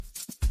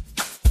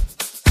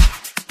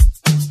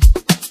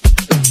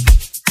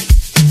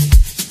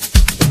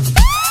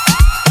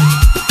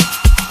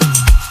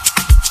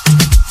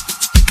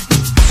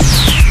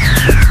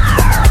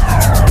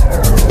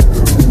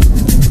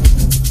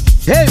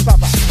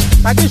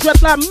T'as qui jouer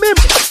la même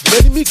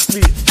Denimix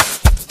li.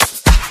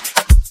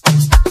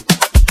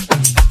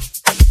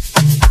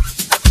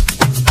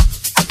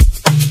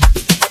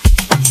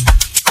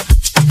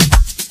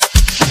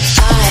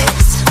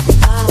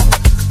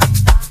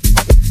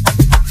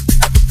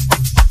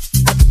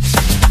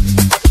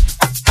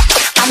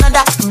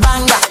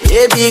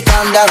 Baby,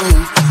 calm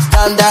down,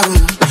 calm down.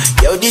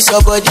 Yo, this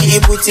your body,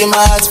 put in my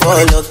heart for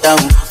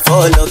lockdown,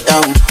 oh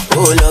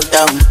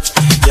lockdown.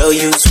 Yo,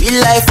 you sweet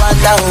life,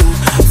 phantom.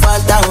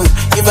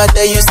 If I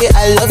tell you say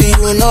I love you,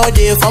 you know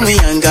they for me,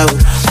 young girl,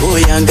 oh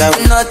young girl.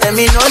 No, tell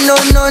me no,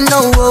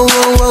 oh.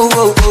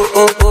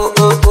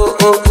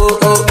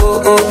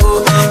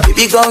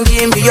 Baby, gon'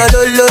 give me your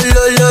lo.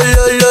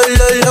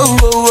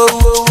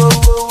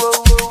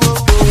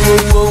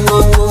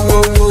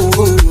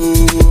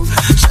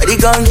 Shawty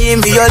gon' give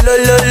me your lo.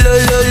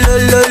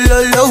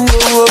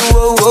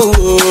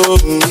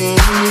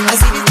 I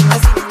see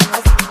this.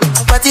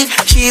 Party,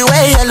 she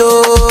wear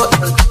yellow.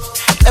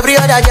 Every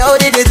other girl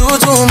they do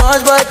too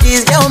much, but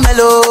this girl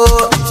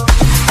mellow.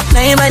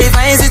 Now in my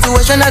divine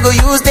situation, I go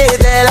use they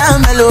tell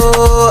I'm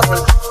mellow.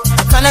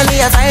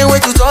 Finally I find way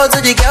to talk to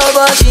the girl,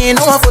 but she ain't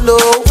no one follow.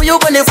 Who you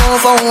gonna phone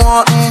for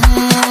one?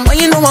 When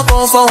you know I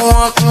come for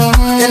one,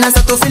 then I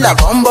start to feel like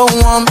I'm born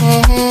one.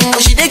 But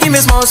she dey give me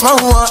small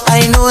one.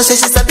 I know, say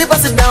she's a bit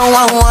pass it down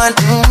one.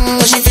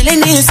 But she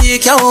feeling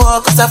insecure,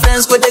 cause her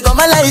friends go they go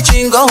my light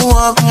ring go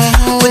up.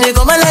 When they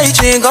go my light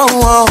ring go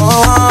up.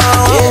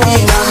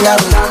 Baby, calm down.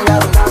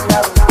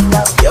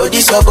 Yo,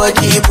 this your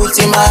body, put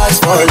in my heart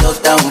for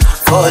lockdown.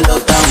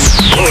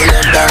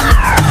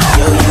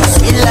 Yo, you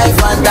sweet life,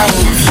 phantom.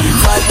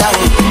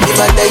 If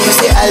I tell you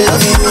say I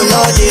love you, you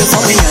know they for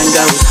me, young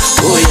girl,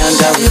 oh young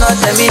girl. No,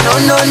 tell me no,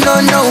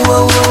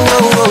 oh.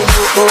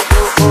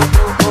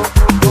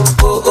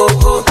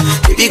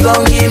 Baby,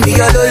 gon' give me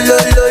your lo. You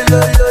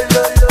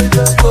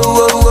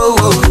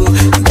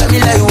got me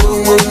like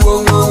whoa.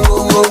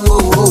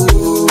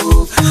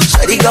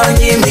 Shawty gon'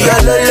 give me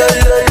your lo.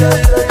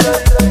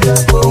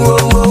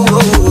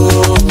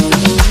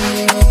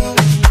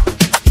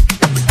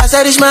 As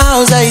I reach my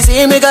house, I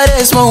see me got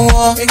a small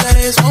wall.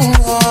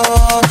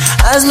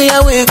 As me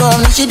I wake up,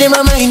 she did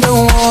my mind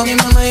don't walk.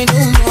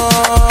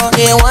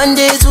 Yeah, one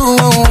day two,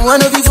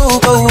 one of you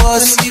folk go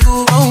us.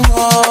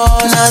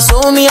 Now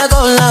so me I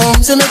go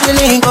down, so make me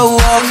link go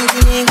up.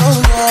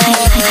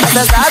 As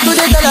I start to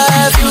tell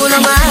her, you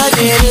know my heart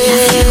it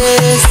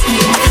is.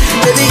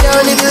 Baby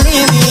girl, if you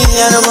leave me,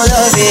 I don't go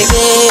love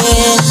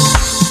again.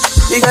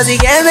 Because he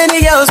gave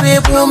many girls we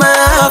put my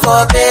heart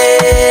for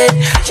bed.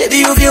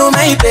 Baby, you feel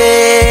my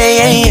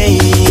pain.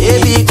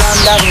 Baby, calm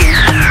down.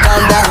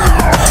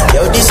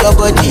 Yo, this your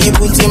body,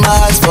 put in my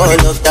heart for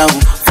lockdown.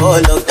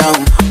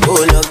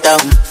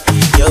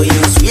 Yo,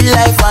 you sweet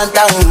life,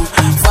 phantom.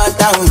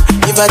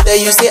 If I tell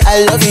you say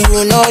I love you,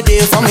 you know they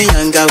for me,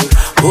 young girl,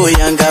 oh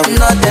young girl.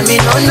 No, tell me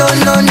no,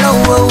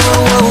 oh.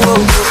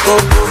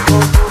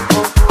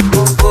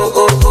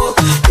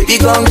 Baby,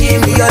 gon'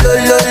 give me your lo.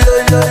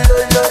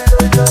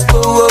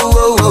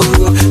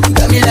 You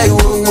got me like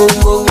whoa.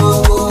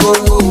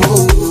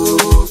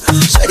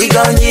 Shawty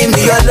gon' give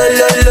me your lo.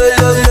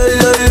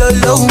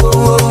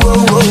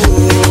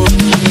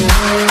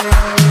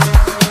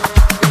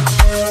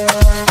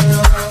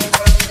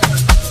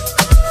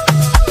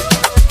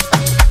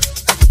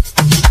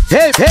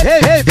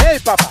 Hey,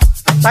 papa.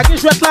 T'as qui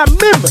jouer la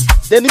même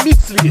Denimix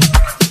li.